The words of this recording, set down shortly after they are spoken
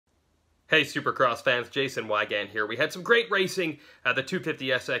Hey Supercross fans, Jason Wygant here. We had some great racing at the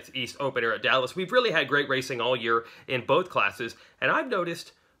 250SX East Opener at Dallas. We've really had great racing all year in both classes, and I've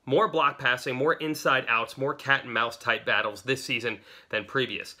noticed more block passing, more inside outs, more cat and mouse type battles this season than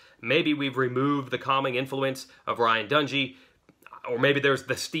previous. Maybe we've removed the calming influence of Ryan Dungey, or maybe there's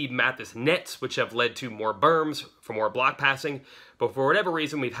the Steve Matthes nets, which have led to more berms for more block passing. But for whatever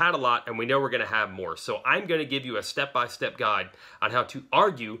reason, we've had a lot, and we know we're going to have more. So I'm going to give you a step-by-step guide on how to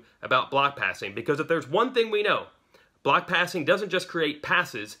argue about block passing. Because if there's one thing we know, block passing doesn't just create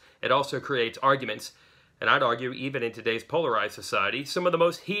passes, it also creates arguments. And I'd argue, even in today's polarized society, some of the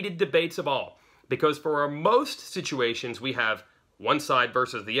most heated debates of all. Because for most situations, we have one side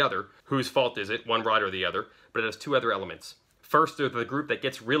versus the other. Whose fault is it, one rider or the other? But it has two other elements. First, there's the group that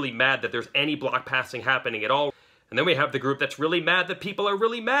gets really mad that there's any block passing happening at all. And then we have the group that's really mad that people are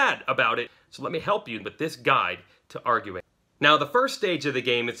really mad about it. So let me help you with this guide to arguing. Now, the first stage of the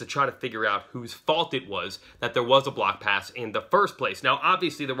game is to try to figure out whose fault it was that there was a block pass in the first place. Now,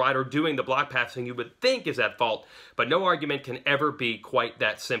 obviously, the rider doing the block passing you would think is at fault, but no argument can ever be quite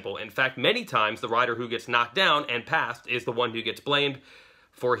that simple. In fact, many times the rider who gets knocked down and passed is the one who gets blamed,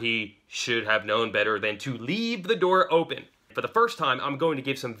 for he should have known better than to leave the door open. For the first time, I'm going to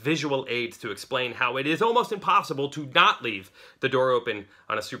give some visual aids to explain how it is almost impossible to not leave the door open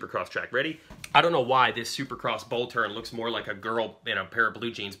on a Supercross track. Ready? I don't know why this Supercross bowl turn looks more like a girl in a pair of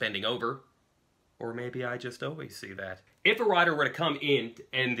blue jeans bending over. Or maybe I just always see that. If a rider were to come in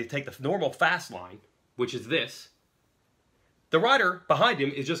and they take the normal fast line, which is this, the rider behind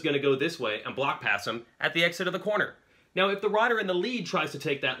him is just going to go this way and block pass him at the exit of the corner. Now, if the rider in the lead tries to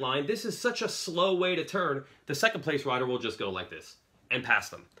take that line, this is such a slow way to turn, the second place rider will just go like this and pass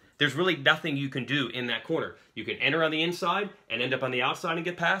them. There's really nothing you can do in that corner. You can enter on the inside and end up on the outside and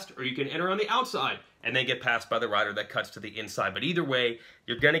get passed, or you can enter on the outside and then get passed by the rider that cuts to the inside. But either way,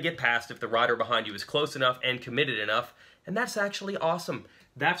 you're going to get passed if the rider behind you is close enough and committed enough, and that's actually awesome.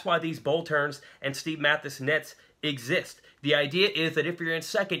 That's why these bowl turns and Steve Matthes nets exist. The idea is that if you're in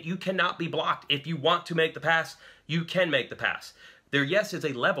second, you cannot be blocked. If you want to make the pass, you can make the pass. There, yes, is a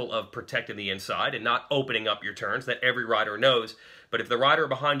level of protecting the inside and not opening up your turns that every rider knows, but if the rider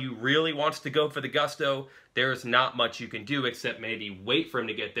behind you really wants to go for the gusto, there's not much you can do except maybe wait for him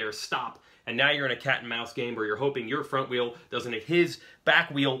to get there, stop, and now you're in a cat and mouse game where you're hoping your front wheel doesn't hit his back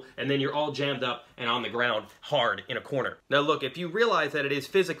wheel, and then you're all jammed up and on the ground hard in a corner. Now look, if you realize that it is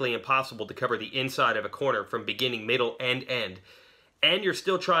physically impossible to cover the inside of a corner from beginning, middle, and end, and you're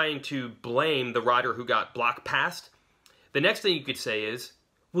still trying to blame the rider who got block passed, the next thing you could say is,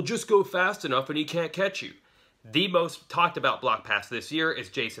 well, just go fast enough and he can't catch you. The most talked about block pass this year is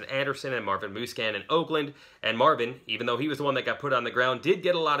Jason Anderson and Marvin Musquin in Oakland. And Marvin, even though he was the one that got put on the ground, did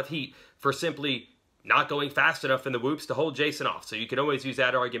get a lot of heat for simply not going fast enough in the whoops to hold Jason off. So you can always use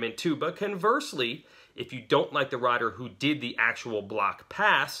that argument too. But conversely, if you don't like the rider who did the actual block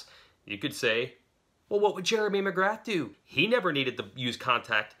pass, you could say, well, what would Jeremy McGrath do? He never needed to use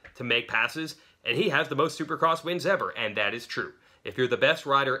contact to make passes, and he has the most Supercross wins ever, and that is true. If you're the best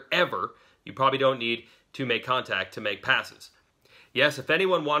rider ever, you probably don't need to make contact to make passes. Yes, if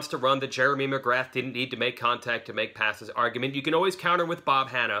anyone wants to run the Jeremy McGrath didn't need to make contact to make passes argument, you can always counter with Bob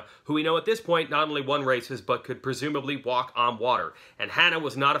Hanna, who we know at this point not only won races, but could presumably walk on water. And Hanna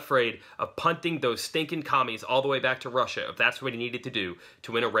was not afraid of punting those stinking commies all the way back to Russia, if that's what he needed to do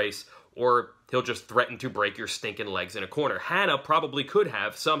to win a race, or he'll just threaten to break your stinking legs in a corner. Hanna probably could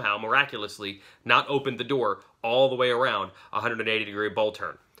have, somehow, miraculously, not opened the door all the way around a 180-degree bowl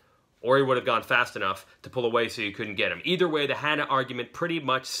turn. Or he would have gone fast enough to pull away so you couldn't get him. Either way, the Hanna argument pretty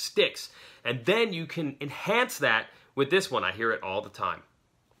much sticks. And then you can enhance that with this one. I hear it all the time.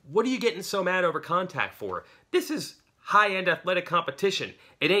 What are you getting so mad over contact for? This is high-end athletic competition.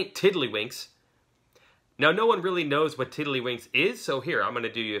 It ain't tiddlywinks. Now, no one really knows what tiddlywinks is, so here, I'm going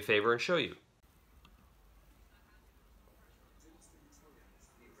to do you a favor and show you.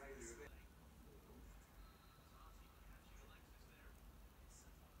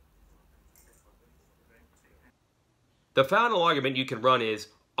 The final argument you can run is,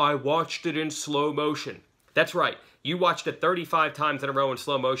 I watched it in slow motion. That's right. You watched it 35 times in a row in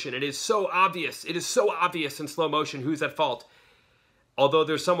slow motion. It is so obvious. It is so obvious in slow motion who's at fault. Although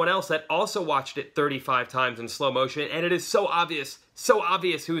there's someone else that also watched it 35 times in slow motion, and it is so obvious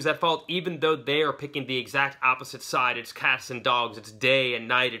who's at fault, even though they are picking the exact opposite side. It's cats and dogs, it's day and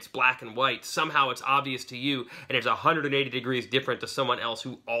night, it's black and white. Somehow it's obvious to you, and it's 180 degrees different to someone else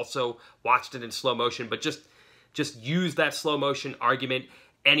who also watched it in slow motion, but just use that slow motion argument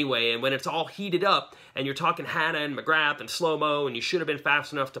anyway. And when it's all heated up and you're talking Hannah and McGrath and slow-mo and you should have been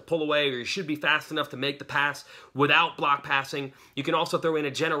fast enough to pull away or you should be fast enough to make the pass without block passing, you can also throw in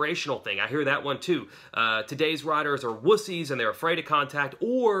a generational thing. I hear that one too. Today's riders are wussies and they're afraid of contact,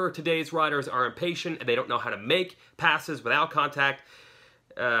 or today's riders are impatient and they don't know how to make passes without contact.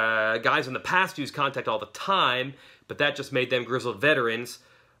 Guys in the past use contact all the time, but that just made them grizzled veterans,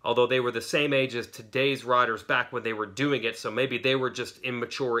 although they were the same age as today's riders back when they were doing it, so maybe they were just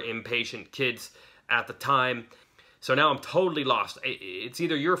immature, impatient kids at the time. So now I'm totally lost. It's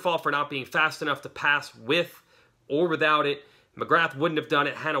either your fault for not being fast enough to pass with or without it. McGrath wouldn't have done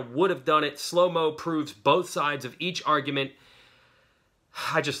it. Hannah would have done it. Slow-mo proves both sides of each argument.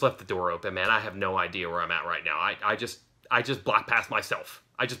 I just left the door open, man. I have no idea where I'm at right now. I just block past myself.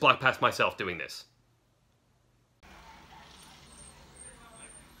 I just block past myself doing this.